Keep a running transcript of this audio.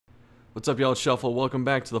What's up, y'all? It's Shuffle. Welcome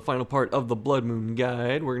back to the final part of the Bloodmoon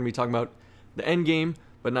guide. We're going to be talking about the endgame,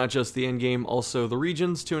 but not just the endgame, also the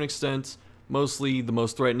regions to an extent, mostly the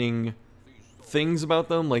most threatening things about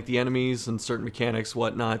them, like the enemies and certain mechanics,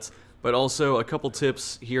 whatnot, but also a couple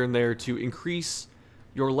tips here and there to increase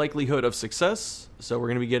your likelihood of success. So we're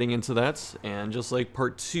going to be getting into that, and just like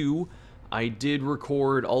part 2, I did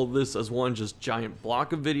record all of this as one just giant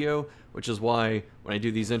block of video, which is why when I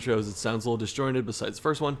do these intros it sounds a little disjointed besides the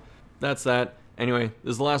first one. That's that. Anyway,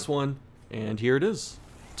 this is the last one, and here it is.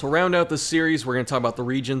 To round out this series, we're going to talk about the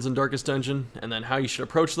regions in Darkest Dungeon, and then how you should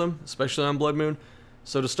approach them, especially on Bloodmoon.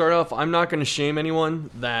 So to start off, I'm not going to shame anyone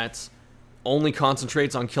that only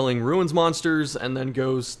concentrates on killing Ruins monsters and then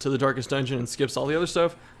goes to the Darkest Dungeon and skips all the other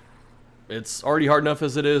stuff. It's already hard enough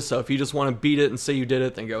as it is, so if you just want to beat it and say you did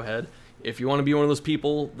it, then go ahead. If you want to be one of those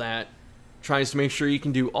people that tries to make sure you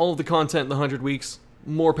can do all of the content in the 100 weeks,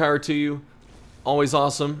 more power to you. Always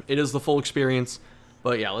awesome. It is the full experience.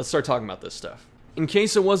 But yeah, let's start talking about this stuff. In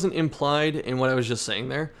case it wasn't implied in what I was just saying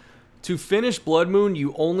there, to finish Bloodmoon,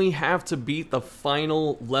 you only have to beat the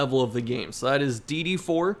final level of the game. So that is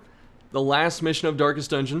DD4, the last mission of Darkest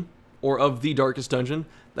Dungeon, or of the Darkest Dungeon.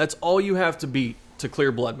 That's all you have to beat to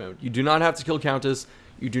clear Bloodmoon. You do not have to kill Countess.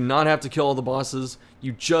 You do not have to kill all the bosses.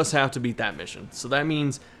 You just have to beat that mission. So that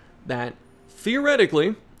means that,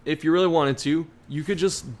 theoretically, if you really wanted to, you could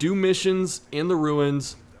just do missions in the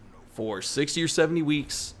ruins for 60 or 70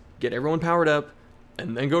 weeks, get everyone powered up,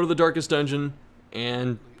 and then go to the Darkest Dungeon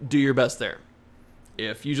and do your best there.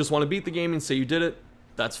 If you just want to beat the game and say you did it,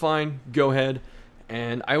 that's fine, go ahead.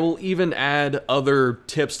 And I will even add other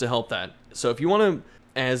tips to help that. So if you want to,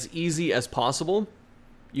 as easy as possible,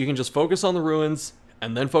 you can just focus on the ruins,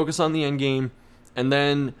 and then focus on the endgame, and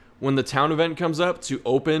then when the town event comes up to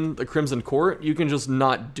open the Crimson Court, you can just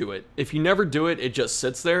not do it. If you never do it, it just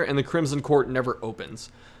sits there, and the Crimson Court never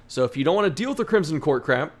opens. So if you don't want to deal with the Crimson Court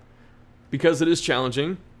crap, because it is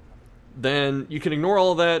challenging, then you can ignore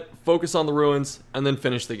all of that, focus on the ruins, and then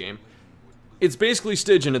finish the game. It's basically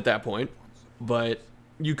Stygian at that point, but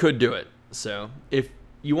you could do it. So if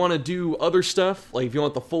you want to do other stuff, like if you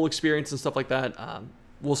want the full experience and stuff like that,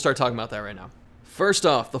 we'll start talking about that right now. First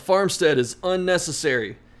off, the Farmstead is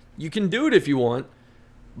unnecessary. You can do it if you want,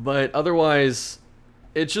 but otherwise,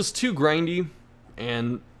 it's just too grindy,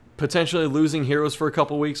 and potentially losing heroes for a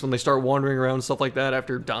couple weeks when they start wandering around and stuff like that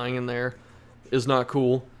after dying in there is not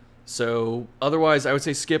cool. So otherwise, I would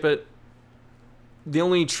say skip it. The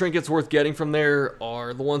only trinkets worth getting from there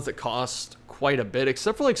are the ones that cost quite a bit,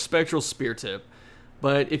 except for like Spectral Spear Tip.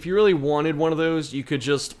 But if you really wanted one of those, you could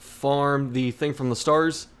just farm the thing from the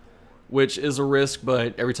stars, which is a risk,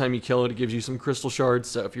 but every time you kill it, it gives you some crystal shards.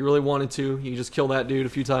 So if you really wanted to, you just kill that dude a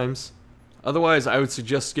few times. Otherwise, I would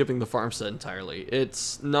suggest skipping the Farmstead entirely.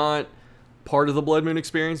 It's not part of the Bloodmoon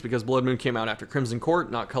experience because Bloodmoon came out after Crimson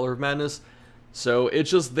Court, not Color of Madness. So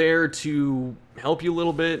it's just there to help you a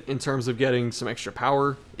little bit in terms of getting some extra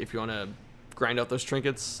power if you want to grind out those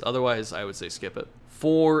trinkets. Otherwise, I would say skip it.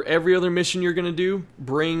 For every other mission you're going to do,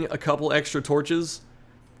 bring a couple extra torches.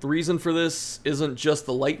 The reason for this isn't just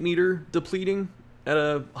the light meter depleting at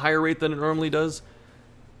a higher rate than it normally does.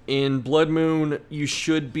 In Bloodmoon, you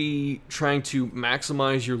should be trying to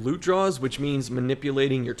maximize your loot draws, which means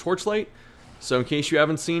manipulating your torchlight. So in case you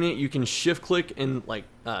haven't seen it, you can shift click and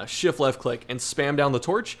shift left click and spam down the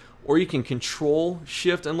torch, or you can control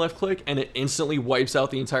shift and left click and it instantly wipes out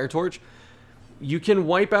the entire torch. You can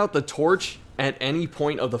wipe out the torch at any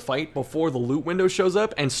point of the fight before the loot window shows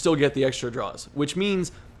up and still get the extra draws, which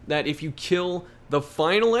means that if you kill the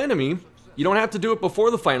final enemy, you don't have to do it before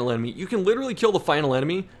the final enemy. You can literally kill the final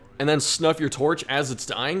enemy and then snuff your torch as it's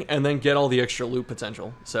dying and then get all the extra loot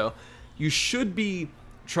potential. So you should be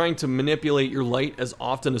trying to manipulate your light as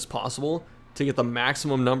often as possible to get the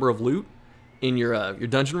maximum number of loot in your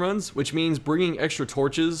dungeon runs, which means bringing extra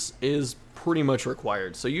torches is pretty much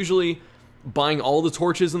required. So usually buying all the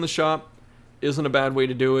torches in the shop isn't a bad way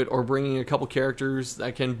to do it, or bringing a couple characters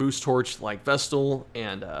that can boost torch like Vestal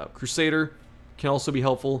and Crusader can also be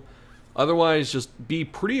helpful. Otherwise, just be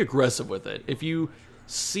pretty aggressive with it. If you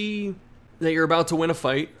see that you're about to win a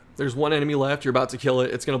fight, there's one enemy left, you're about to kill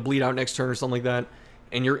it, it's going to bleed out next turn or something like that,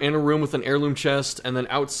 and you're in a room with an heirloom chest, and then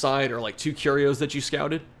outside are like 2 curios that you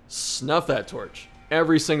scouted, snuff that torch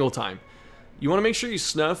every single time. You want to make sure you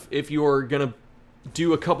snuff if you're going to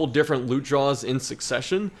do a couple different loot draws in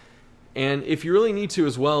succession. And if you really need to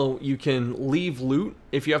as well, you can leave loot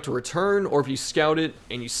if you have to return, or if you scout it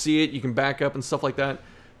and you see it, you can back up and stuff like that.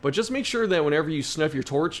 But just make sure that whenever you snuff your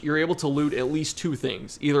torch, you're able to loot at least 2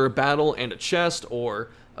 things. Either a battle and a chest, or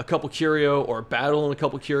a couple curio, or a battle and a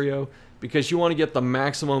couple curio, because you want to get the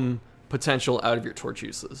maximum potential out of your torch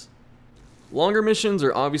uses. Longer missions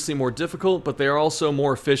are obviously more difficult, but they are also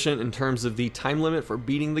more efficient in terms of the time limit for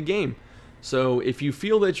beating the game. So if you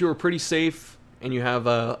feel that you're pretty safe and you have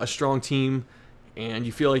a strong team and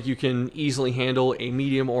you feel like you can easily handle a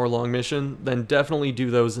medium or long mission, then definitely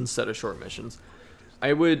do those instead of short missions.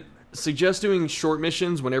 I would suggest doing short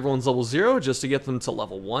missions when everyone's level 0 just to get them to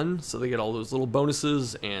level 1 so they get all those little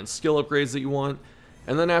bonuses and skill upgrades that you want.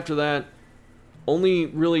 And then after that, only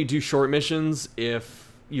really do short missions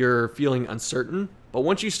if you're feeling uncertain. But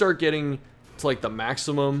once you start getting to like the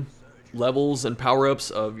maximum levels and power-ups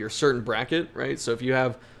of your certain bracket, right? So if you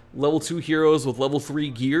have level 2 heroes with level 3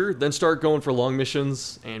 gear, then start going for long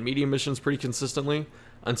missions and medium missions pretty consistently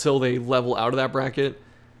until they level out of that bracket.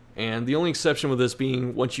 And the only exception with this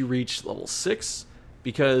being once you reach level 6,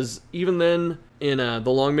 because even then in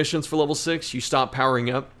the long missions for level 6, you stop powering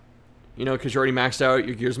up, you know, because you're already maxed out,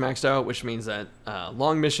 your gear's maxed out, which means that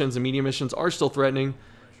long missions and medium missions are still threatening.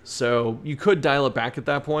 So you could dial it back at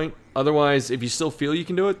that point. Otherwise, if you still feel you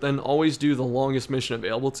can do it, then always do the longest mission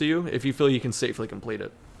available to you if you feel you can safely complete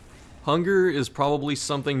it. Hunger is probably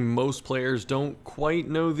something most players don't quite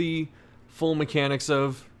know the full mechanics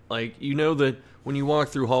of. Like, you know that when you walk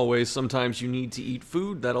through hallways, sometimes you need to eat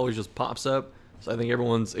food. That always just pops up. So I think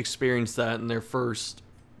everyone's experienced that in their first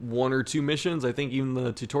 1 or 2 missions. I think even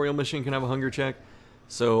the tutorial mission can have a hunger check.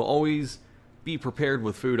 So always be prepared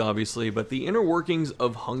with food, obviously, but the inner workings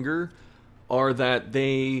of hunger are that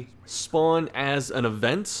they spawn as an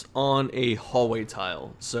event on a hallway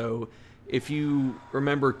tile. So if you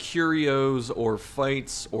remember curios or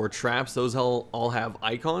fights or traps, those all have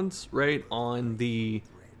icons, right, on the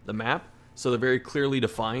map, so they're very clearly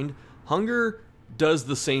defined. Hunger does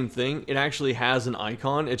the same thing. It actually has an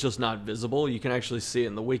icon, it's just not visible. You can actually see it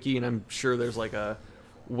in the wiki, and I'm sure there's like a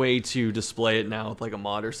way to display it now with like a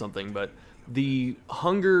mod or something, but the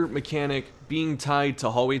hunger mechanic being tied to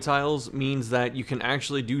hallway tiles means that you can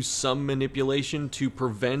actually do some manipulation to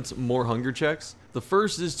prevent more hunger checks. The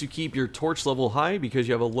first is to keep your torch level high because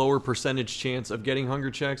you have a lower percentage chance of getting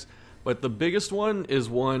hunger checks. But the biggest one is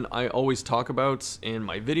one I always talk about in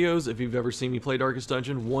my videos if you've ever seen me play Darkest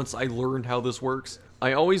Dungeon. Once I learned how this works,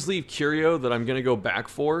 I always leave curio that I'm going to go back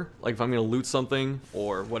for, like if I'm going to loot something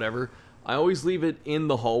or whatever. I always leave it in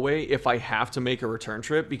the hallway if I have to make a return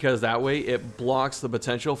trip, because that way it blocks the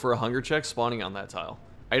potential for a hunger check spawning on that tile.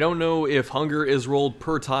 I don't know if hunger is rolled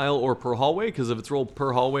per tile or per hallway, because if it's rolled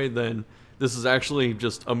per hallway, then this is actually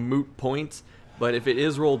just a moot point. But if it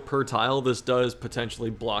is rolled per tile, this does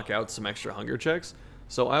potentially block out some extra hunger checks.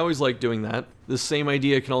 So I always like doing that. This same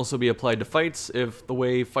idea can also be applied to fights. If the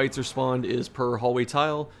way fights are spawned is per hallway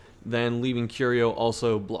tile, then leaving curio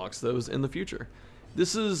also blocks those in the future.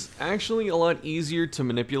 This is actually a lot easier to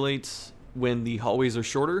manipulate when the hallways are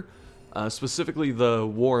shorter, specifically the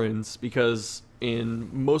warrens, because in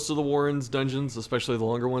most of the warrens dungeons, especially the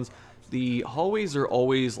longer ones, the hallways are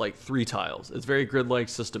always like 3 tiles. It's very grid-like,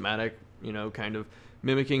 systematic, you know, kind of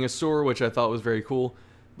mimicking a sewer, which I thought was very cool.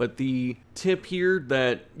 But the tip here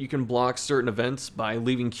that you can block certain events by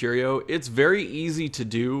leaving curio, it's very easy to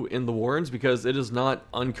do in the warrens because it is not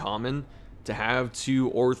uncommon to have 2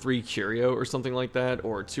 or 3 curio or something like that,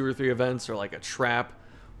 or 2 or 3 events, or like a trap,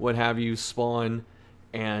 what have you, spawn,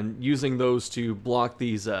 and using those to block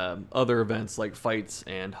these other events like fights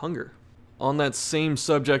and hunger. On that same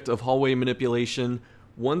subject of hallway manipulation,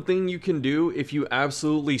 one thing you can do if you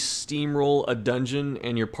absolutely steamroll a dungeon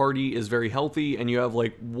and your party is very healthy and you have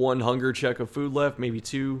like 1 hunger check of food left, maybe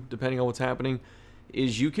 2, depending on what's happening,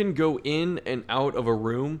 is you can go in and out of a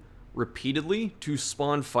room repeatedly to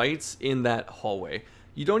spawn fights in that hallway.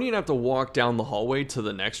 You don't even have to walk down the hallway to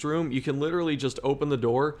the next room. You can literally just open the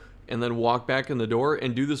door and then walk back in the door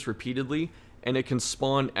and do this repeatedly, and it can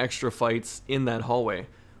spawn extra fights in that hallway.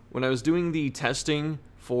 When I was doing the testing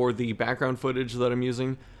for the background footage that I'm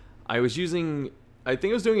using, I think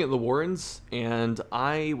I was doing it in the warrens, and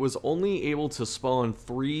I was only able to spawn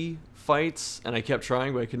 3 fights, and I kept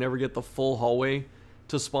trying, but I could never get the full hallway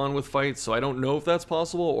to spawn with fights, so I don't know if that's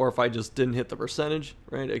possible or if I just didn't hit the percentage,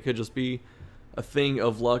 right? It could just be a thing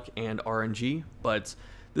of luck and RNG, but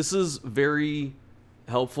this is very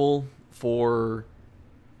helpful for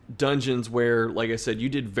dungeons where, like I said, you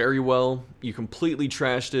did very well, you completely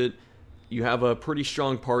trashed it, you have a pretty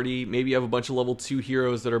strong party, maybe you have a bunch of level 2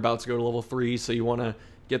 heroes that are about to go to level 3, so you want to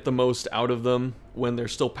get the most out of them when they're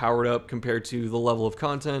still powered up compared to the level of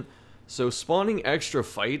content. So spawning extra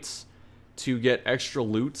fights to get extra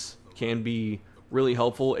loot can be really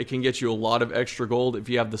helpful. It can get you a lot of extra gold if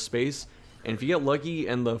you have the space, and if you get lucky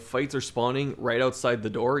and the fights are spawning right outside the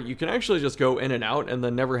door, you can actually just go in and out and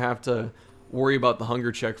then never have to worry about the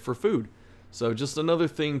hunger check for food. So just another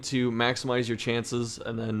thing to maximize your chances.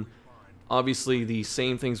 And then Obviously, the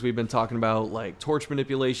same things we've been talking about, like torch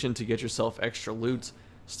manipulation to get yourself extra loot,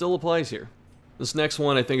 still applies here. This next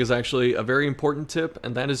one I think is actually a very important tip,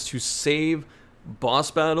 and that is to save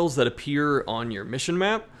boss battles that appear on your mission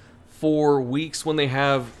map for weeks when they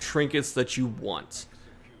have trinkets that you want.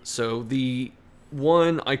 So the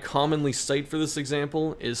one I commonly cite for this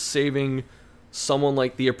example is saving someone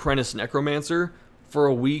like the Apprentice Necromancer for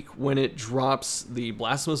a week when it drops the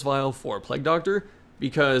Blasphemous Vial for Plague Doctor,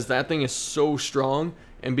 because that thing is so strong,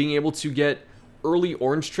 and being able to get early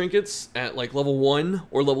orange trinkets at like level 1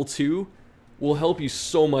 or level 2 will help you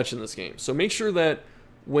so much in this game. So make sure that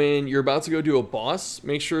when you're about to go do a boss,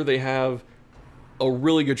 make sure they have a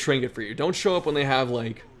really good trinket for you. Don't show up when they have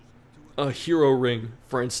like a hero ring,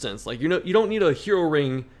 for instance. Like, you don't need a hero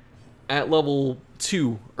ring at level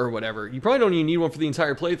 2 or whatever. You probably don't even need one for the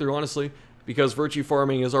entire playthrough, honestly, because virtue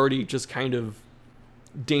farming is already just kind of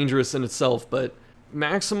dangerous in itself. But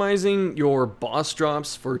maximizing your boss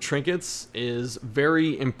drops for trinkets is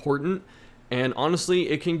very important, and honestly,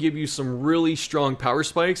 it can give you some really strong power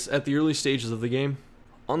spikes at the early stages of the game.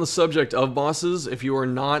 On the subject of bosses, if you are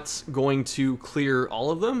not going to clear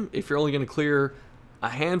all of them, if you're only going to clear a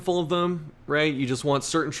handful of them, right, you just want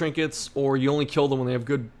certain trinkets, or you only kill them when they have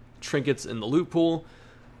good trinkets in the loot pool,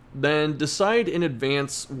 then decide in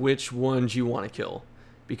advance which ones you want to kill.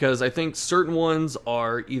 Because I think certain ones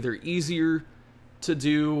are either easier to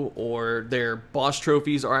do, or their boss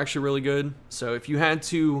trophies are actually really good. So if you had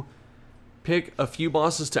to pick a few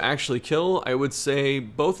bosses to actually kill, I would say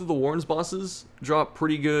both of the Warren's bosses drop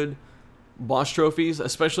pretty good boss trophies,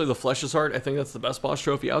 especially the Flesh's Heart. I think that's the best boss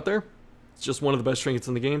trophy out there. It's just one of the best trinkets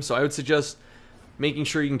in the game. So I would suggest making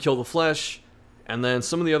sure you can kill the Flesh, and then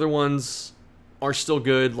some of the other ones are still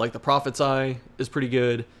good, like the Prophet's Eye is pretty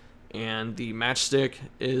good, and the Matchstick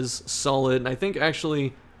is solid. And I think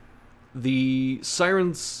actually the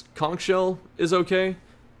Siren's Conch Shell is okay,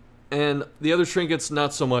 and the other trinkets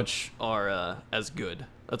not so much are as good.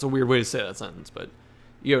 That's a weird way to say that sentence, but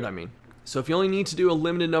you know what I mean. So if you only need to do a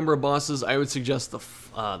limited number of bosses, I would suggest the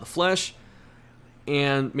Flesh,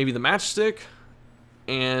 and maybe the Matchstick,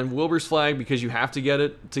 and Wilbur's Flag, because you have to get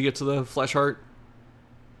it to get to the Flesh Heart.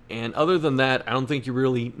 And other than that, I don't think you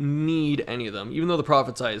really need any of them, even though the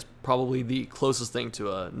Prophet's Eye is probably the closest thing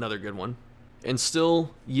to another good one. And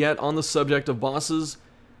still, yet on the subject of bosses,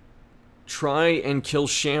 try and kill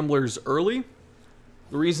Shamblers early.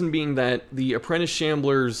 The reason being that the Apprentice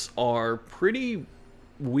Shamblers are pretty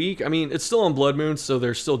weak. I mean, it's still on Bloodmoon, so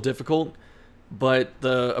they're still difficult, but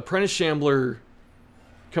the Apprentice Shambler,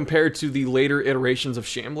 compared to the later iterations of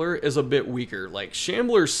Shambler, is a bit weaker. Like,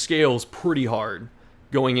 Shambler scales pretty hard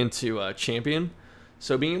going into Champion,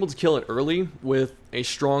 so being able to kill it early with a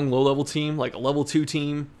strong low-level team, like a level 2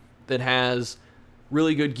 team that has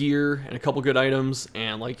really good gear and a couple good items,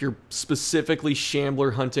 and like you're specifically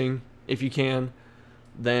Shambler hunting if you can,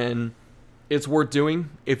 then it's worth doing.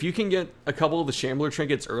 If you can get a couple of the Shambler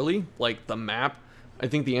trinkets early, like the map, I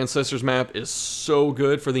think the Ancestors map is so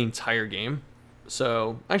good for the entire game.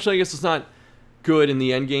 So actually, I guess it's not good in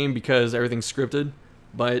the end game because everything's scripted,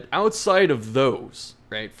 but outside of those,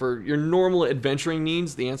 right, for your normal adventuring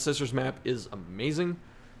needs, the Ancestors map is amazing.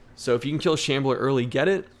 So if you can kill Shambler early, get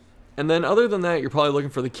it. And then other than that, you're probably looking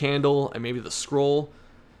for the Candle and maybe the Scroll.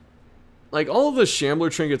 Like, all of the Shambler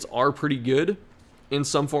trinkets are pretty good in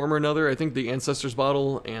some form or another. I think the Ancestors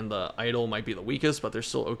Bottle and the Idol might be the weakest, but they're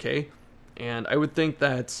still okay. And I would think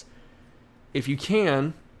that if you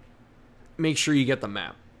can, make sure you get the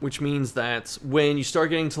map, which means that when you start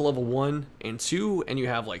getting to level 1 and 2 and you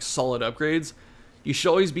have like solid upgrades, you should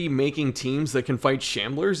always be making teams that can fight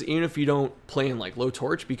Shamblers, even if you don't play in like low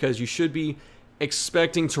torch, because you should be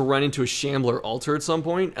expecting to run into a Shambler altar at some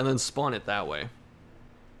point and then spawn it that way.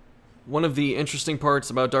 One of the interesting parts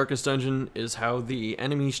about Darkest Dungeon is how the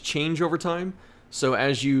enemies change over time. So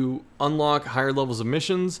as you unlock higher levels of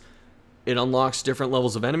missions, it unlocks different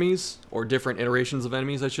levels of enemies, or different iterations of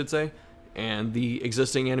enemies, I should say, and the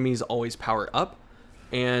existing enemies always power up.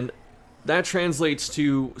 And that translates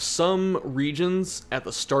to some regions at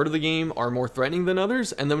the start of the game are more threatening than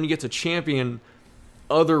others, and then when you get to Champion,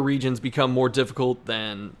 other regions become more difficult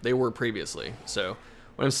than they were previously. So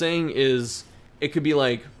what I'm saying is, it could be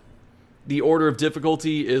like the order of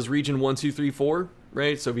difficulty is region 1, 2, 3, 4,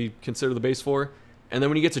 right? So if you consider the base 4, and then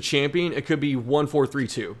when you get to Champion, it could be 1, 4, 3,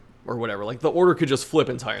 2, or whatever. Like, the order could just flip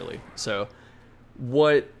entirely. So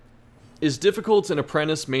what is difficult in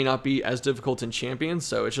Apprentice may not be as difficult in Champion,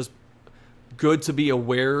 so it's just good to be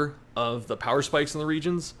aware of the power spikes in the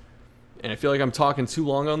regions. And I feel like I'm talking too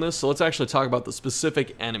long on this, so let's actually talk about the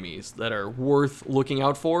specific enemies that are worth looking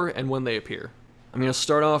out for and when they appear. I'm going to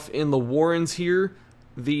start off in the Warrens here.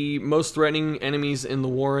 The most threatening enemies in the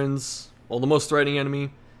Warrens, well, the most threatening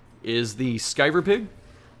enemy is the Skyver Pig.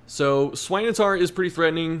 So Swinotar is pretty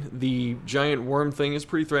threatening, the giant worm thing is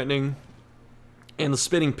pretty threatening, and the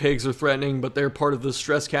spitting pigs are threatening, but they're part of the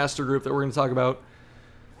stress caster group that we're going to talk about.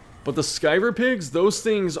 But the Skyver Pigs, those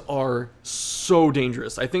things are so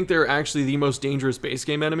dangerous. I think they're actually the most dangerous base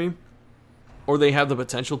game enemy, or they have the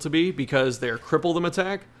potential to be, because their cripple them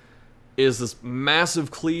attack is this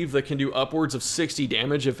massive cleave that can do upwards of 60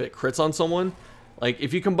 damage if it crits on someone. Like,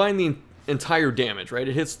 if you combine the entire damage, right,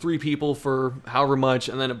 it hits 3 people for however much,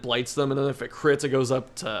 and then it blights them, and then if it crits, it goes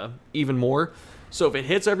up to even more. So if it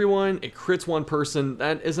hits everyone, it crits one person,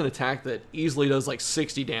 that is an attack that easily does like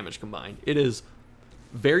 60 damage combined. It is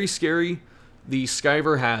very scary. The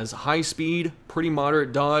Skyver has high speed, pretty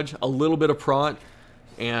moderate dodge, a little bit of prot,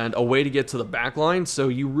 and a way to get to the back line, so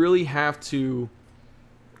you really have to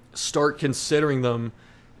start considering them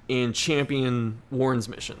in champion Warrens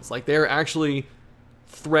missions. Like, they're actually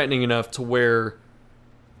threatening enough to where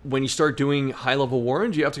when you start doing high-level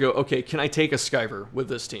Warrens, you have to go, okay, can I take a Skyver with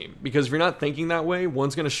this team? Because if you're not thinking that way,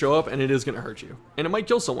 one's going to show up and it is going to hurt you. And it might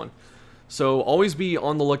kill someone. So always be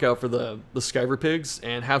on the lookout for the Skyver Pigs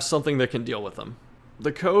and have something that can deal with them.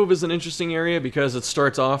 The Cove is an interesting area because it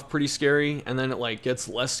starts off pretty scary and then it like gets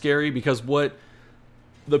less scary, because what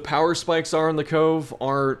the power spikes are in the Cove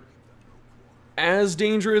aren't as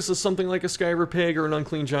dangerous as something like a Skyver Pig or an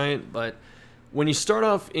Unclean Giant, but when you start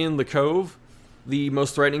off in the Cove, the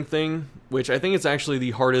most threatening thing, which I think it's actually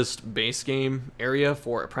the hardest base game area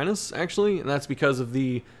for Apprentice, actually, and that's because of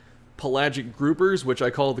the pelagic groupers, which I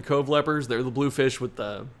call the Cove Lepers. They're the blue fish with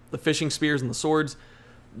the fishing spears and the swords.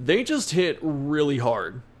 They just hit really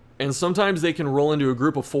hard, and sometimes they can roll into a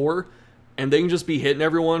group of 4, and they can just be hitting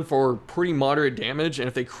everyone for pretty moderate damage, and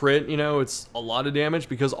if they crit, you know, it's a lot of damage,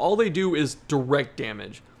 because all they do is direct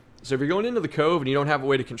damage. So if you're going into the Cove and you don't have a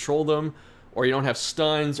way to control them, or you don't have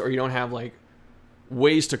stuns, or you don't have, like,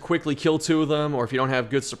 ways to quickly kill 2 of them, or if you don't have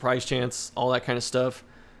good surprise chance, all that kind of stuff,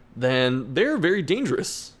 then they're very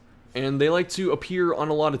dangerous. And they like to appear on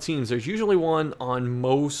a lot of teams. There's usually one on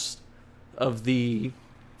most of the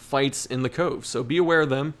fights in the Cove, so be aware of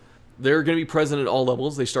them. They're going to be present at all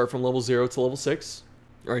levels. They start from level 0 to level 6,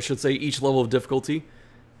 or I should say each level of difficulty.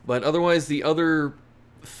 But otherwise, the other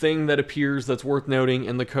thing that appears that's worth noting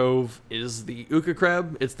in the Cove is the Uka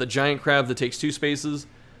Crab. It's the giant crab that takes 2 spaces,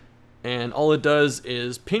 and all it does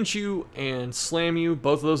is pinch you and slam you.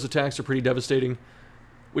 Both of those attacks are pretty devastating,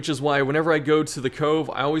 which is why whenever I go to the Cove,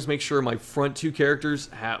 I always make sure my front 2 characters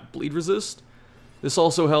have bleed resist. This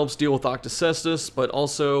also helps deal with Octocestus, but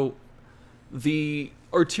also the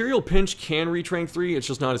Arterial Pinch can reach rank 3, it's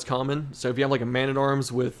just not as common. So if you have like a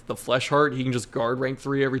Man-at-Arms with the Flesh Heart, he can just guard rank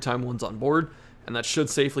 3 every time one's on board, and that should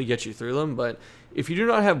safely get you through them. But if you do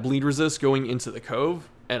not have bleed resist going into the Cove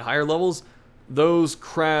at higher levels, those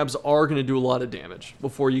crabs are going to do a lot of damage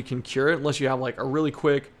before you can cure it, unless you have like a really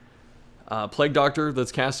quick Plague Doctor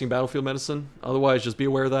that's casting Battlefield Medicine. Otherwise, just be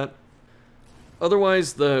aware of that.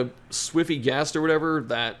 Otherwise, the Swiffy Gast or whatever,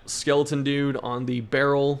 that skeleton dude on the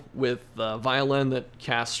barrel with the violin that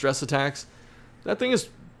casts stress attacks, that thing is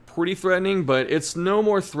pretty threatening, but it's no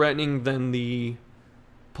more threatening than the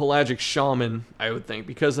Pelagic Shaman, I would think,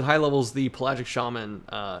 because at high levels, the Pelagic Shaman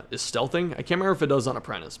is stealthing. I can't remember if it does on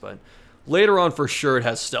Apprentice, but later on for sure it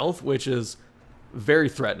has stealth, which is very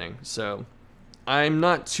threatening. So I'm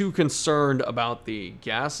not too concerned about the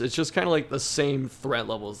gas. It's just kind of like the same threat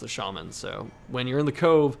level as the Shaman. So when you're in the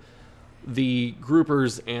Cove, the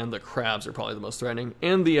groupers and the crabs are probably the most threatening,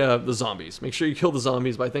 and the zombies. Make sure you kill the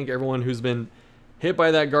zombies, but I think everyone who's been hit by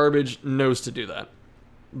that garbage knows to do that.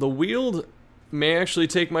 The Weald may actually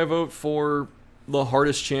take my vote for the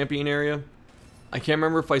hardest champion area. I can't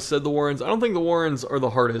remember if I said the Warrens. I don't think the Warrens are the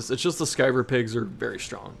hardest. It's just the Skyver Pigs are very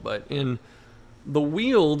strong. But in the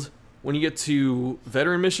Weald, when you get to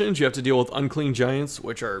veteran missions, you have to deal with Unclean Giants,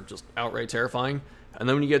 which are just outright terrifying. And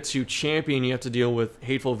then when you get to champion, you have to deal with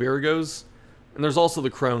Hateful Viragos. And there's also the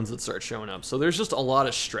Crones that start showing up. So there's just a lot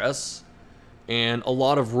of stress and a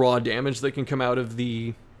lot of raw damage that can come out of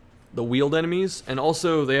the Weald enemies. And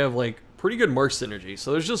also they have like pretty good mark synergy.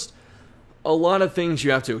 So there's just a lot of things you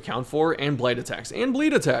have to account for, and blight attacks and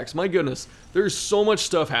bleed attacks. My goodness, there's so much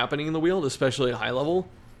stuff happening in the Weald, especially at high level,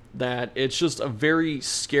 that it's just a very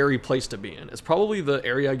scary place to be in. It's probably the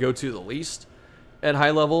area I go to the least at high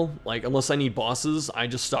level. Like, unless I need bosses, I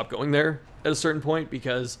just stop going there at a certain point,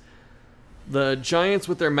 because the giants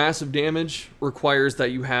with their massive damage requires that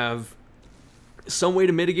you have some way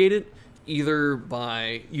to mitigate it, either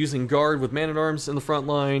by using guard with Man-at-Arms in the front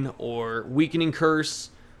line, or weakening curse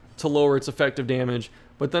to lower its effective damage.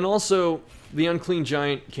 But then also, the Unclean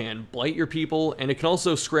Giant can blight your people, and it can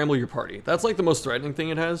also scramble your party. That's like the most threatening thing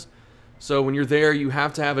it has. So when you're there, you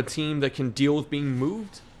have to have a team that can deal with being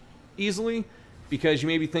moved easily, because you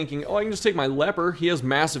may be thinking, oh, I can just take my leper, he has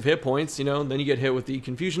massive hit points, you know, then you get hit with the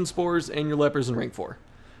Confusion Spores, and your leper's in rank 4.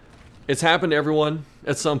 It's happened to everyone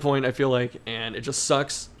at some point, I feel like, and it just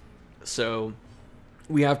sucks. So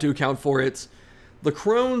we have to account for it. The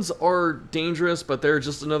Crones are dangerous, but they're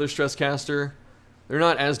just another stress caster. They're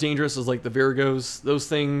not as dangerous as like the Virgos. Those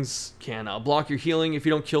things can block your healing if you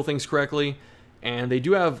don't kill things correctly. And they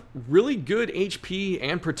do have really good HP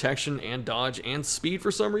and protection and dodge and speed for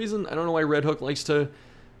some reason. I don't know why Red Hook likes to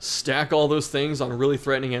stack all those things on really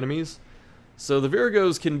threatening enemies. So the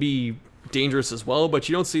Virgos can be dangerous as well, but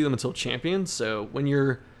you don't see them until champion. So when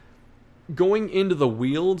you're going into the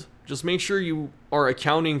Weald, just make sure you are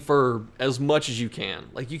accounting for as much as you can.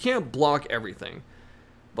 Like, you can't block everything,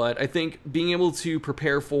 but I think being able to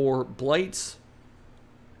prepare for blight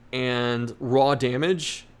and raw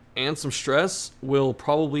damage and some stress will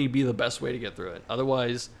probably be the best way to get through it.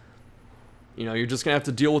 Otherwise, you know, you're just gonna have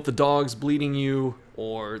to deal with the dogs bleeding you,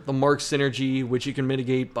 or the mark synergy, which you can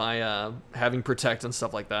mitigate by having protect and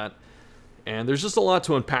stuff like that. And there's just a lot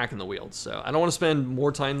to unpack in the Weald, so I don't want to spend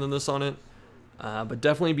more time than this on it. But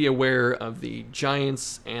definitely be aware of the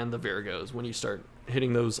Giants and the Virgos when you start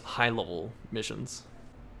hitting those high-level missions.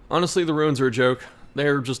 Honestly, the Ruins are a joke.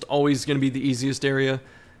 They're just always going to be the easiest area.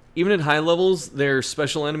 Even at high levels, their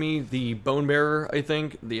special enemy, the Bone Bearer, I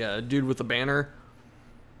think, the dude with the banner,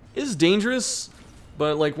 is dangerous.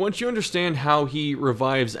 But like, once you understand how he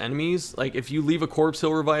revives enemies, like if you leave a corpse,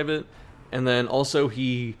 he'll revive it. And then also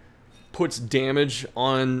he puts damage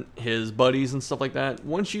on his buddies and stuff like that.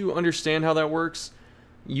 Once you understand how that works,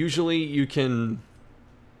 usually you can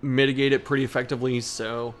mitigate it pretty effectively.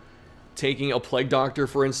 So taking a Plague Doctor,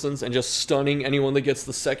 for instance, and just stunning anyone that gets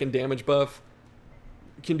the second damage buff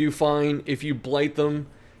can do fine. If you blight them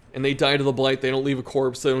and they die to the blight, they don't leave a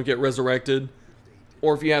corpse, they don't get resurrected.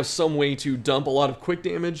 Or if you have some way to dump a lot of quick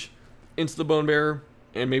damage into the Bone Bearer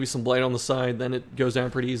and maybe some blight on the side, then it goes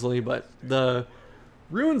down pretty easily. But the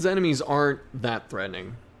Ruins enemies aren't that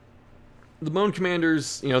threatening. The Bone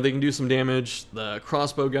Commanders, you know, they can do some damage. The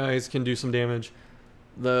crossbow guys can do some damage.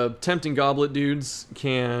 The Tempting Goblet dudes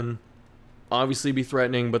can obviously be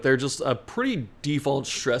threatening, but they're just a pretty default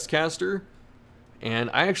stress caster.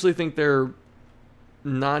 And I actually think they're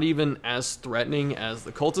not even as threatening as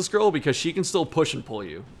the Cultist Girl, because she can still push and pull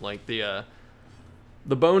you. Like the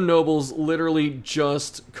Bone Nobles literally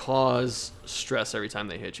just cause stress every time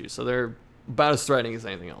they hit you. So they're about as threatening as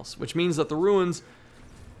anything else, which means that the Ruins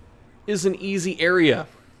is an easy area.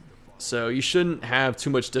 So you shouldn't have too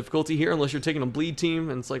much difficulty here unless you're taking a bleed team,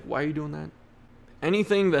 and it's like, why are you doing that?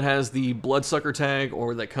 Anything that has the Bloodsucker tag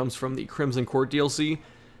or that comes from the Crimson Court DLC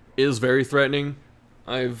is very threatening.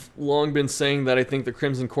 I've long been saying that I think the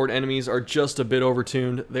Crimson Court enemies are just a bit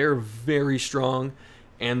overtuned. They're very strong,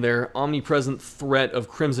 and their omnipresent threat of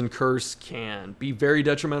Crimson Curse can be very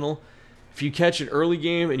detrimental. If you catch it early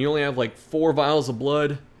game and you only have like 4 vials of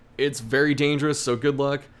blood, it's very dangerous, so good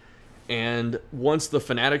luck. And once the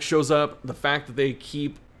Fanatic shows up, the fact that they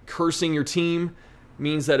keep cursing your team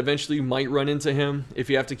means that eventually you might run into him if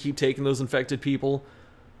you have to keep taking those infected people.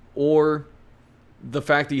 Or the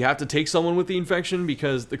fact that you have to take someone with the infection,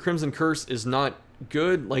 because the Crimson Curse is not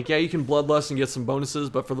good. Like, yeah, you can Bloodlust and get some bonuses,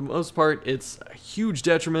 but for the most part, it's a huge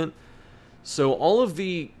detriment. So all of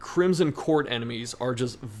the Crimson Court enemies are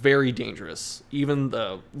just very dangerous. Even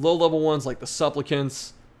the low-level ones like the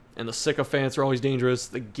Supplicants and the Sycophants are always dangerous.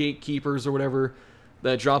 The Gatekeepers or whatever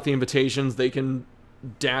that drop the invitations, they can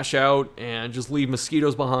dash out and just leave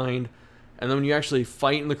mosquitoes behind. And then when you actually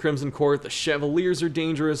fight in the Crimson Court, the Chevaliers are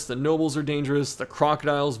dangerous, the Nobles are dangerous, the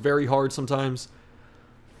Crocodiles very hard sometimes.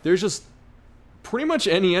 There's just pretty much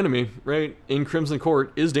any enemy, right, in Crimson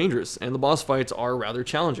Court is dangerous, and the boss fights are rather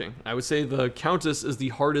challenging. I would say the Countess is the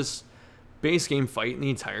hardest base game fight in the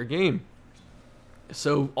entire game.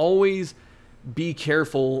 So always be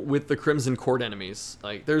careful with the Crimson Court enemies.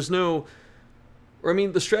 Like, there's no... Or, I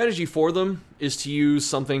mean, the strategy for them is to use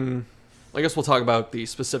something... I guess we'll talk about the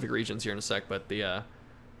specific regions here in a sec, but the...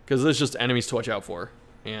 because there's just enemies to watch out for.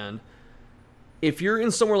 And if you're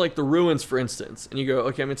in somewhere like the Ruins, for instance, and you go,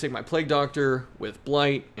 okay, I'm going to take my Plague Doctor with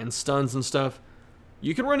Blight and stuns and stuff,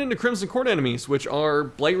 you can run into Crimson Court enemies, which are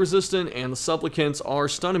Blight resistant, and the Supplicants are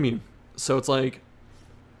stun immune. So it's like,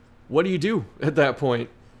 what do you do at that point?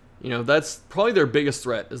 You know, that's probably their biggest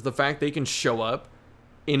threat, is the fact they can show up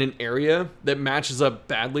in an area that matches up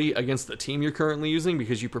badly against the team you're currently using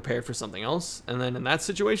because you prepared for something else. And then in that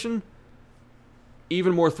situation,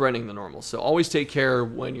 even more threatening than normal. So always take care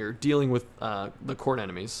when you're dealing with the court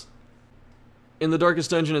enemies. In the Darkest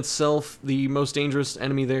Dungeon itself, the most dangerous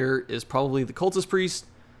enemy there is probably the Cultist Priest.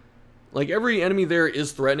 Like, every enemy there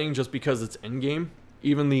is threatening just because it's endgame.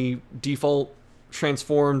 Even the default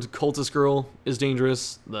transformed Cultist Girl is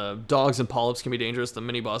dangerous. The dogs and polyps can be dangerous. The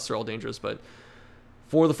mini-boss are all dangerous. But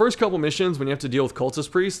for the first couple missions, when you have to deal with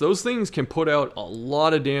Cultist Priest, those things can put out a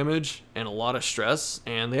lot of damage and a lot of stress.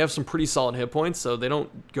 And they have some pretty solid hit points, so they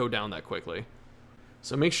don't go down that quickly.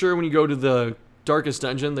 So make sure when you go to the Darkest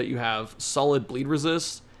Dungeon that you have solid bleed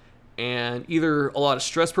resist and either a lot of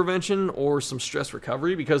stress prevention or some stress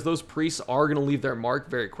recovery, because those priests are going to leave their mark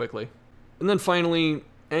very quickly. And then finally,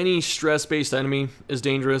 any stress-based enemy is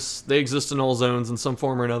dangerous. They exist in all zones in some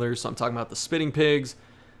form or another. So I'm talking about the Spitting Pigs,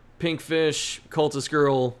 Pink Fish, Cultist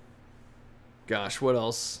Girl, gosh, what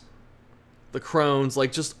else? The Crones,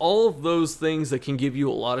 like just all of those things that can give you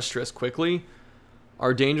a lot of stress quickly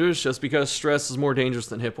are dangerous, just because stress is more dangerous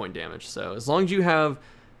than hit point damage. So as long as you have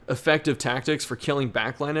effective tactics for killing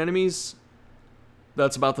backline enemies,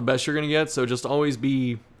 that's about the best you're going to get. So just always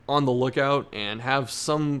be on the lookout and have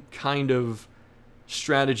some kind of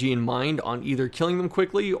strategy in mind on either killing them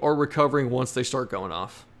quickly or recovering once they start going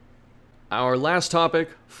off. Our last topic,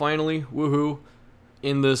 finally, woohoo,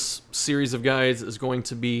 in this series of guides is going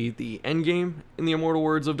to be the endgame, in the immortal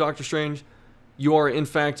words of Doctor Strange. You are in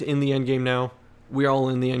fact in the endgame now. We're all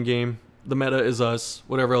in the endgame. The meta is us,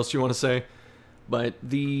 whatever else you want to say. But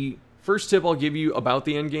the first tip I'll give you about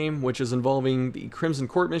the endgame, which is involving the Crimson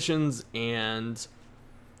Court missions and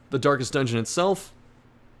the Darkest Dungeon itself,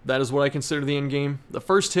 that is what I consider the endgame. The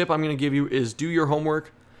first tip I'm going to give you is do your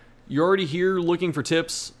homework. You're already here looking for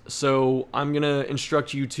tips, so I'm going to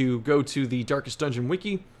instruct you to go to the Darkest Dungeon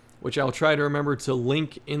wiki, which I'll try to remember to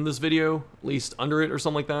link in this video, at least under it or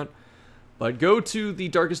something like that. But go to the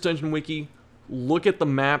Darkest Dungeon wiki, look at the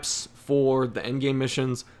maps for the endgame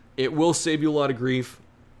missions. It will save you a lot of grief.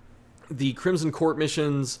 The Crimson Court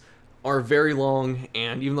missions are very long,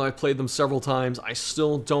 and even though I've played them several times, I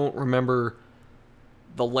still don't remember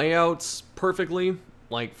the layouts perfectly,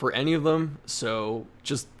 like for any of them. So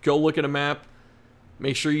just go look at a map,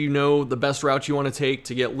 make sure you know the best route you want to take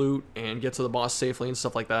to get loot and get to the boss safely and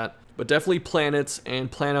stuff like that. But definitely plan it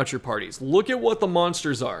and plan out your parties. Look at what the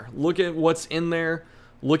monsters are. Look at what's in there.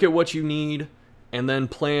 Look at what you need, and then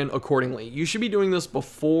plan accordingly. You should be doing this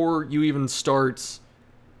before you even start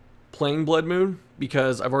playing Bloodmoon,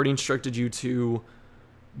 because I've already instructed you to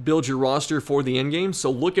build your roster for the endgame. So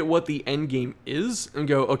look at what the endgame is and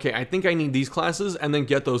go, okay, I think I need these classes, and then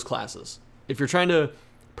get those classes. If you're trying to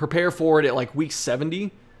prepare for it at like week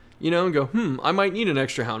 70, you know, and go, I might need an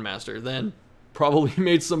extra Houndmaster, then probably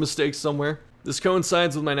made some mistakes somewhere. This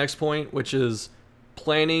coincides with my next point, which is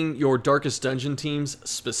planning your Darkest Dungeon teams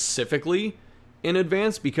specifically in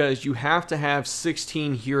advance, because you have to have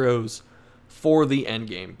 16 heroes for the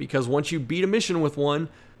endgame, because once you beat a mission with one,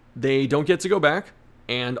 they don't get to go back.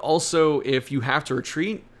 And also, if you have to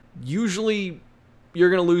retreat, usually you're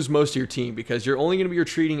going to lose most of your team, because you're only going to be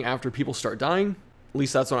retreating after people start dying. At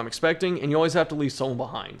least that's what I'm expecting, and you always have to leave someone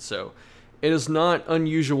behind. So it is not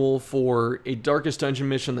unusual for a Darkest Dungeon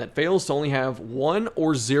mission that fails to only have 1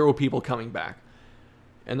 or 0 people coming back.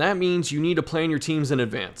 And that means you need to plan your teams in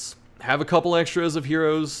advance. Have a couple extras of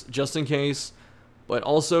heroes just in case, but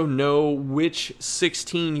also know which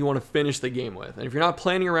 16 you want to finish the game with. And if you're not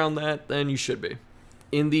planning around that, then you should be.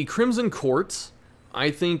 In the Crimson Court, I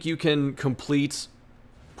think you can complete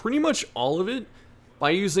pretty much all of it by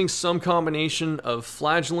using some combination of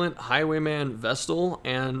Flagellant, Highwayman, Vestal,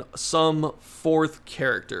 and some 4th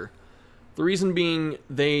character. The reason being,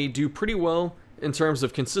 they do pretty well in terms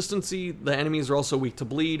of consistency. The enemies are also weak to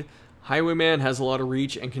bleed. Highwayman has a lot of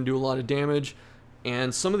reach and can do a lot of damage,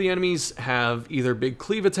 and some of the enemies have either big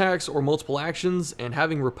cleave attacks or multiple actions, and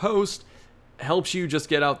having Riposte helps you just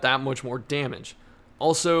get out that much more damage.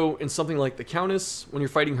 Also, in something like the Countess, when you're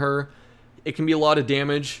fighting her, it can be a lot of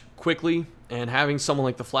damage quickly, and having someone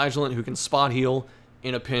like the Flagellant who can spot heal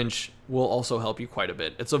in a pinch will also help you quite a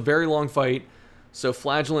bit. It's a very long fight, so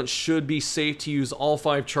Flagellant should be safe to use all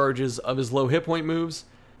 5 charges of his low hit point moves,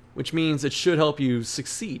 which means it should help you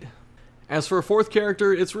succeed. As for a 4th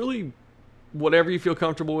character, it's really whatever you feel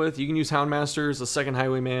comfortable with. You can use Houndmasters, a 2nd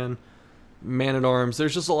Highwayman, Man-at-Arms.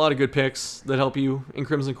 There's just a lot of good picks that help you in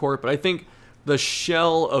Crimson Court, but I think the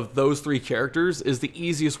shell of those 3 characters is the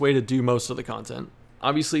easiest way to do most of the content.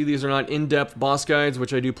 Obviously, these are not in-depth boss guides,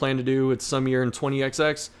 which I do plan to do at some year in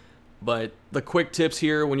 20XX, but the quick tips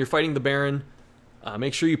here: when you're fighting the Baron,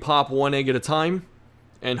 make sure you pop 1 egg at a time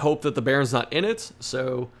and hope that the Baron's not in it.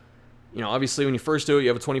 So, you know, obviously when you first do it, you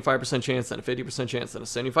have a 25% chance, then a 50% chance, then a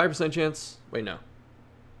 75% chance. Wait, no.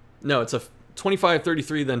 No, it's a 25,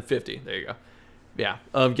 33, then 50. There you go. Yeah,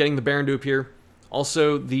 of getting the Baron to appear.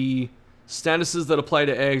 Also, the statuses that apply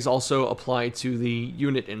to eggs also apply to the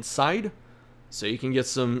unit inside. So you can get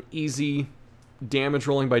some easy damage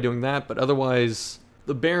rolling by doing that, but otherwise,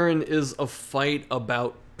 the Baron is a fight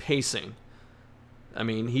about pacing. I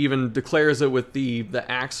mean, he even declares it with the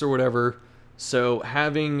axe or whatever. So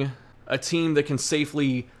having a team that can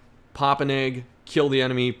safely pop an egg, kill the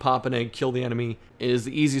enemy, pop an egg, kill the enemy, is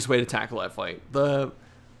the easiest way to tackle that fight. The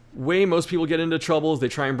way most people get into trouble is they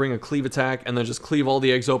try and bring a cleave attack and then just cleave all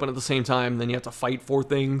the eggs open at the same time, then you have to fight for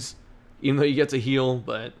things, even though you get to heal.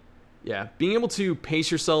 But yeah, being able to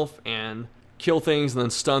pace yourself and kill things and then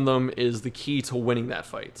stun them is the key to winning that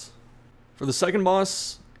fight. For the second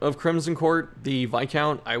boss of Crimson Court, the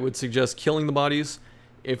Viscount, I would suggest killing the bodies.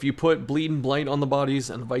 If you put Bleed and Blight on the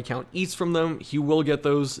bodies and the Viscount eats from them, he will get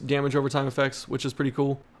those damage over time effects, which is pretty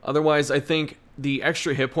cool. Otherwise, I think the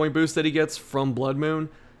extra hit point boost that he gets from Bloodmoon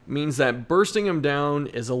means that bursting him down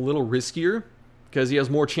is a little riskier because he has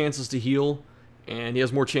more chances to heal and he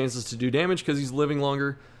has more chances to do damage because he's living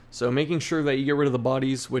longer. So making sure that you get rid of the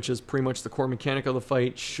bodies, which is pretty much the core mechanic of the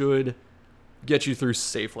fight, should get you through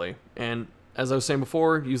safely. And as I was saying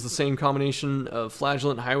before, use the same combination of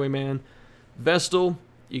Flagellant, Highwayman, Vestal.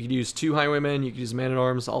 You could use 2 Highwaymen, you could use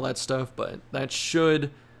Man-at-Arms, all that stuff, but that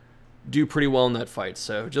should do pretty well in that fight.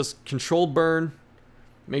 So just controlled burn,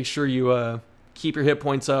 make sure you keep your hit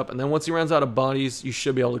points up, and then once he runs out of bodies, you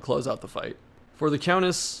should be able to close out the fight. For the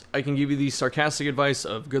Countess, I can give you the sarcastic advice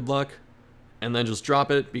of good luck, and then just drop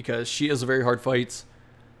it, because she is a very hard fight,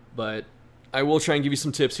 but I will try and give you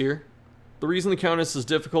some tips here. The reason the Countess is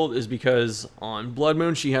difficult is because on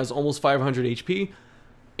Bloodmoon, she has almost 500 HP,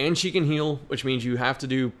 and she can heal, which means you have to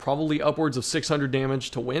do probably upwards of 600 damage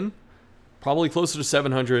to win, probably closer to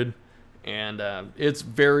 700, and it's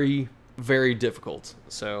very, very difficult.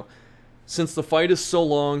 So since the fight is so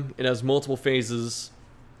long, it has multiple phases,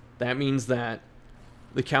 that means that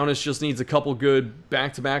the Countess just needs a couple good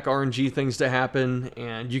back-to-back RNG things to happen,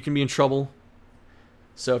 and you can be in trouble.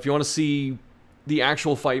 So if you want to see the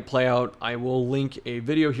actual fight play out, I will link a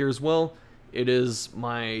video here as well. It is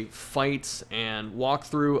my fight and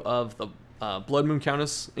walkthrough of the Bloodmoon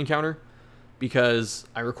Countess encounter, because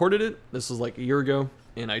I recorded it. This was like a year ago,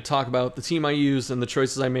 and I talk about the team I used and the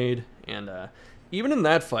choices I made. And even in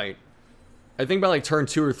that fight, I think by like turn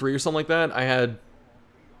 2 or 3 or something like that, I had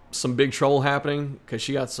some big trouble happening because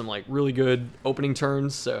she got some like really good opening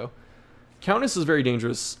turns. So Countess is very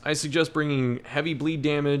dangerous. I suggest bringing heavy bleed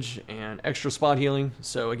damage and extra spot healing.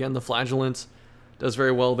 So again, the Flagellant does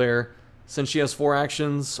very well there. Since she has 4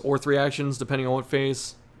 actions or 3 actions, depending on what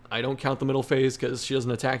phase, I don't count the middle phase because she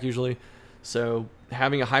doesn't attack usually. So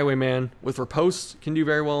having a Highwayman with riposte can do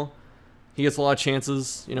very well. He gets a lot of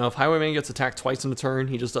chances. You know, if Highwayman gets attacked twice in a turn,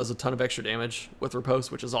 he just does a ton of extra damage with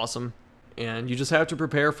riposte, which is awesome. And you just have to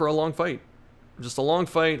prepare for a long fight. Just a long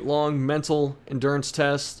fight, long mental endurance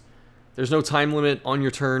test. There's no time limit on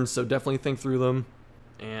your turns, so definitely think through them.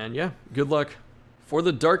 And yeah, good luck. For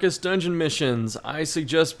the Darkest Dungeon missions, I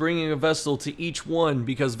suggest bringing a Vestal to each one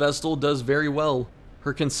because Vestal does very well.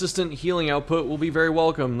 Her consistent healing output will be very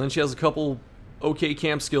welcome. Then she has a couple okay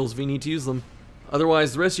camp skills if you need to use them.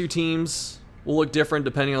 Otherwise, the rest of your teams will look different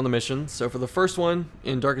depending on the mission. So for the first one,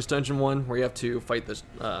 in Darkest Dungeon 1, where you have to fight this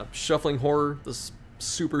Shuffling Horror, this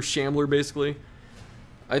super shambler basically,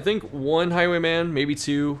 I think 1 Highwayman, maybe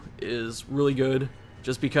 2, is really good,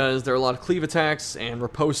 just because there are a lot of cleave attacks and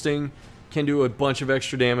riposting can do a bunch of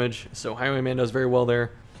extra damage, so Highwayman does very well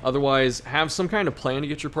there. Otherwise, have some kind of plan to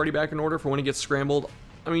get your party back in order for when it gets scrambled.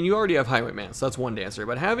 I mean, you already have Highwayman, so that's one dancer,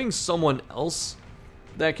 but having someone else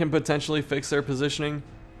that can potentially fix their positioning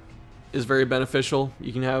is very beneficial.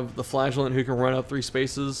 You can have the Flagellant who can run up 3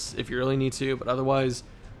 spaces if you really need to, but otherwise,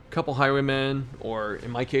 a couple Highwaymen, or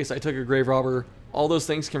in my case, I took a Grave Robber. All those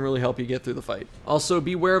things can really help you get through the fight. Also,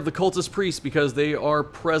 beware of the Cultist Priests because they are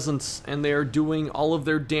present and they are doing all of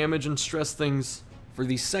their damage and stress things. For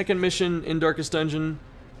the second mission in Darkest Dungeon,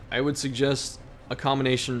 I would suggest a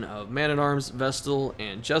combination of Man-at-Arms, Vestal,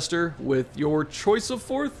 and Jester with your choice of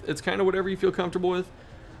 4th. It's kind of whatever you feel comfortable with.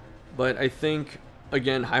 But I think,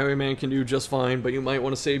 again, Highwayman can do just fine, but you might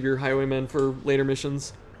want to save your Highwaymen for later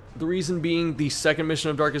missions. The reason being the second mission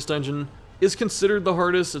of Darkest Dungeon is considered the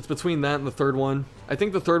hardest. It's between that and the third one. I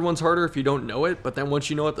think the third one's harder if you don't know it, but then once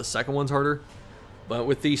you know it, the second one's harder. But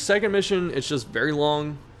with the second mission, it's just very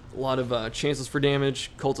long, a lot of chances for damage,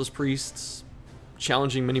 cultist priests,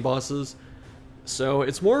 challenging mini-bosses. So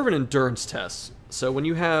it's more of an endurance test. So when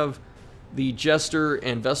you have the Jester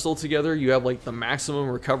and Vestal together, you have like the maximum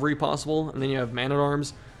recovery possible, and then you have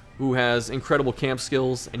Man-at-Arms, who has incredible camp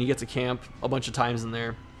skills, and you get to camp a bunch of times in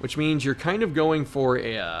there. which means you're kind of going for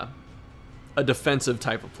a defensive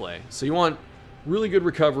type of play. So you want really good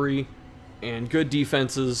recovery and good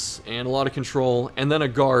defenses and a lot of control, and then a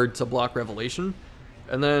guard to block Revelation.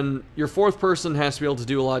 And then your fourth person has to be able to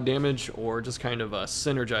do a lot of damage or just kind of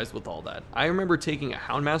synergize with all that. I remember taking a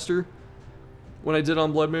Houndmaster when I did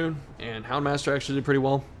on Bloodmoon, and Houndmaster actually did pretty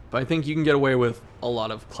well. But I think you can get away with a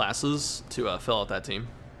lot of classes to fill out that team.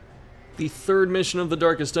 The third mission of the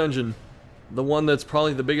Darkest Dungeon, the one that's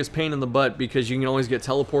probably the biggest pain in the butt because you can always get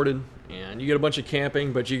teleported, and you get a bunch of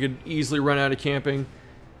camping, but you could easily run out of camping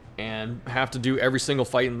and have to do every single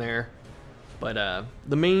fight in there. But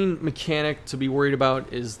the main mechanic to be worried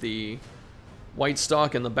about is the white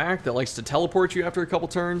stalk in the back that likes to teleport you after a couple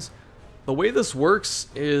turns. The way this works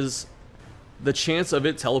is the chance of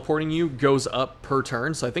it teleporting you goes up per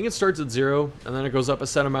turn. So I think it starts at 0, and then it goes up a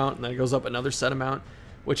set amount, and then it goes up another set amount,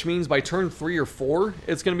 which means by turn 3 or 4,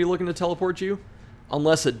 it's going to be looking to teleport you,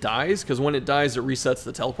 unless it dies, because when it dies, it resets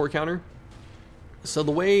the teleport counter. So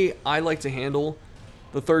the way I like to handle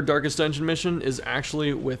the third Darkest Dungeon mission is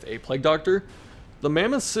actually with a Plague Doctor. The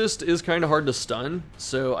Mammoth Cyst is kind of hard to stun,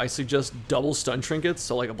 so I suggest double stun trinkets,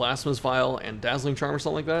 so like a Blasphemous Vial and Dazzling Charm or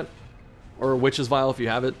something like that, or a Witch's Vial if you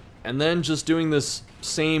have it. And then just doing this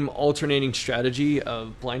same alternating strategy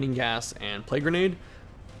of Blinding Gas and Plague Grenade.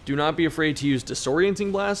 Do not be afraid to use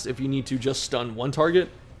Disorienting Blast if you need to just stun one target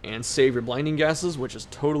and save your Blinding Gases, which is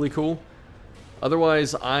totally cool.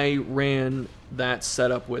 Otherwise, I ran that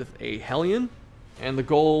setup with a Hellion, and the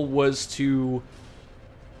goal was to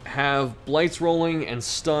have Blights rolling and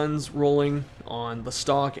Stuns rolling on the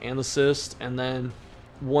Stalk and the Cyst, and then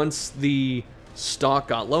once the Stalk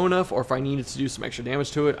got low enough, or if I needed to do some extra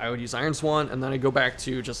damage to it, I would use Iron Swan, and then I go back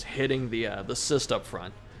to just hitting the Cyst up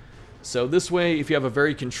front. So this way, if you have a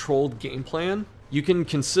very controlled game plan, you can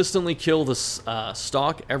consistently kill the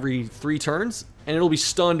Stalk every 3 turns, and it'll be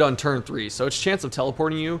stunned on turn 3. So its chance of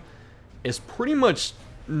teleporting you is pretty much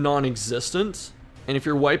non-existent. And if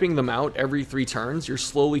you're wiping them out every 3 turns, you're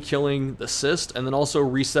slowly killing the Cyst, and then also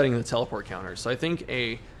resetting the teleport counter. So I think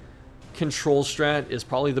a control strat is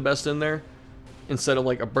probably the best in there, instead of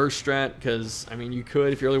like a burst strat, because I mean you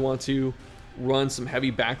could, if you really want to, run some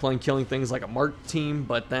heavy backline killing things like a Mark team,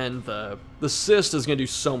 but then the Cyst is going to do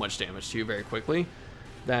so much damage to you very quickly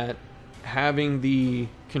that having the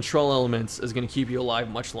control elements is going to keep you alive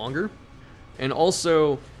much longer. And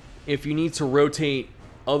also, if you need to rotate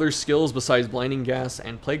other skills besides Blinding Gas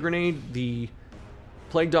and Plague Grenade, the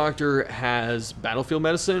Plague Doctor has Battlefield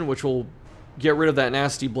Medicine, which will get rid of that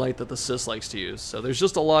nasty blight that the Cyst likes to use. So there's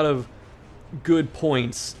just a lot of good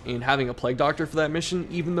points in having a Plague Doctor for that mission,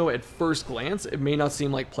 even though at first glance it may not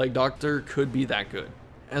seem like Plague Doctor could be that good.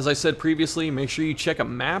 As I said previously, make sure you check a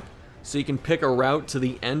map so you can pick a route to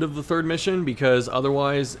the end of the third mission, because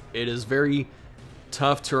otherwise it is very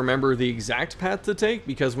tough to remember the exact path to take,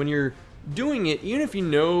 because when you're doing it, even if you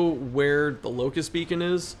know where the Locust Beacon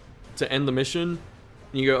is to end the mission,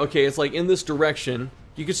 and you go, okay, it's like in this direction,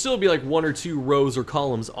 you could still be like 1 or 2 rows or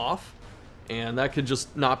columns off, and that could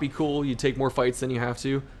just not be cool. You take more fights than you have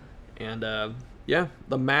to. And yeah,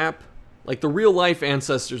 the map, like the real life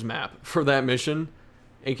Ancestors map for that mission,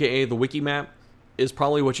 aka the wiki map, is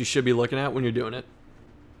probably what you should be looking at when you're doing it.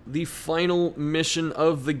 The final mission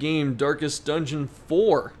of the game, Darkest Dungeon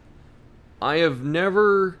 4. I have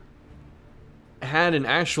never had an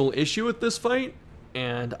actual issue with this fight,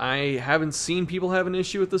 and I haven't seen people have an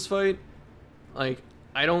issue with this fight. Like,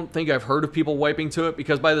 I don't think I've heard of people wiping to it,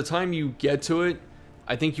 because by the time you get to it,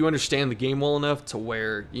 I think you understand the game well enough to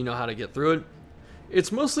where you know how to get through it.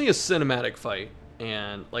 It's mostly a cinematic fight,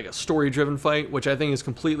 and like a story-driven fight, which I think is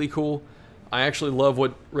completely cool. I actually love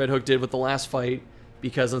what Red Hook did with the last fight,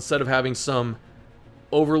 because instead of having some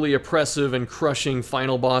overly oppressive and crushing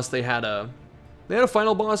final boss, they had a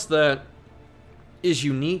final boss that is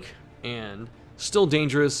unique and still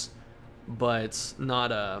dangerous, but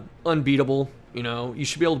not unbeatable. You know, you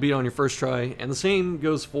should be able to beat it on your first try, and the same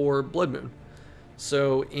goes for Bloodmoon.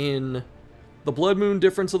 So in the Bloodmoon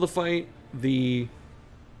difference of the fight, the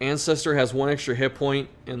Ancestor has 1 extra hit point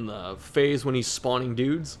in the phase when he's spawning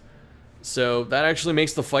dudes. So that actually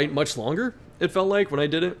makes the fight much longer, it felt like, when I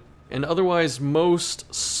did it. And otherwise,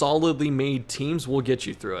 most solidly made teams will get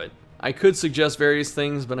you through it. I could suggest various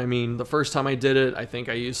things, but I mean, the first time I did it, I think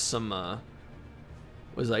I used some, I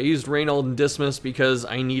used Reynold and Dismas because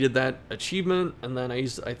I needed that achievement, and then I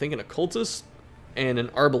used, I think, an Occultist and an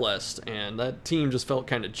Arbalest, and that team just felt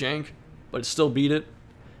kind of jank, but it still beat it.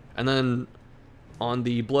 And then on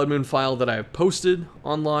the Bloodmoon file that I've posted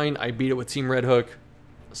online, I beat it with Team Red Hook.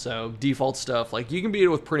 So default stuff, like you can beat it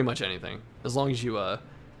with pretty much anything, as long as you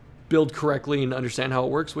build correctly and understand how it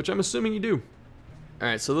works, which I'm assuming you do.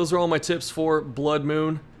 Alright, so those are all my tips for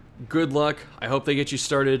Bloodmoon. Good luck. I hope they get you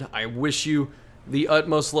started. I wish you the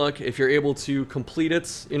utmost luck if you're able to complete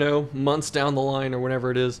it, you know, months down the line or whenever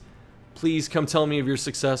it is. Please come tell me of your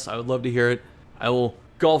success. I would love to hear it. I will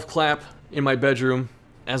golf clap in my bedroom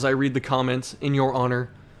as I read the comments in your honor,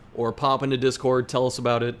 or pop into Discord, tell us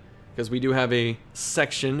about it, because we do have a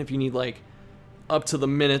section if you need like up to the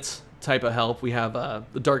minute type of help. We have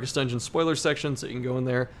the Darkest Dungeon spoiler section, so you can go in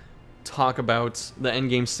there, talk about the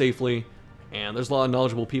endgame safely, and there's a lot of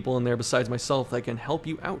knowledgeable people in there besides myself that can help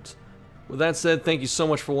you out. With that said, thank you so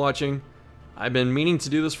much for watching. I've been meaning to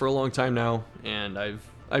do this for a long time now, and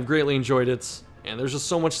I've greatly enjoyed it, and there's just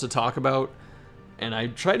so much to talk about, and I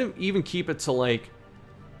try to even keep it to like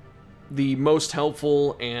the most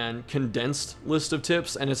helpful and condensed list of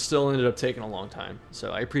tips, and it still ended up taking a long time.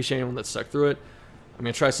 So I appreciate anyone that stuck through it. I'm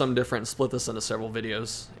going to try something different and split this into several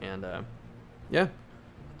videos, and yeah.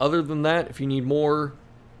 Other than that, if you need more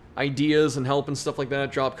ideas and help and stuff like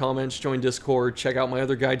that, drop comments, join Discord, check out my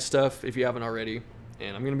other guide stuff if you haven't already.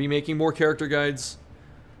 And I'm going to be making more character guides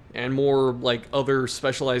and more like other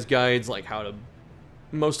specialized guides, like how to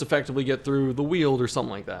most effectively get through the Weald or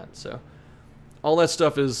something like that. So all that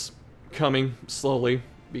stuff is coming slowly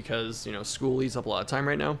because, you know, school eats up a lot of time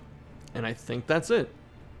right now. And I think that's it.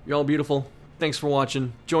 You're all beautiful. Thanks for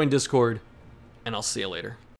watching. Join Discord, and I'll see you later.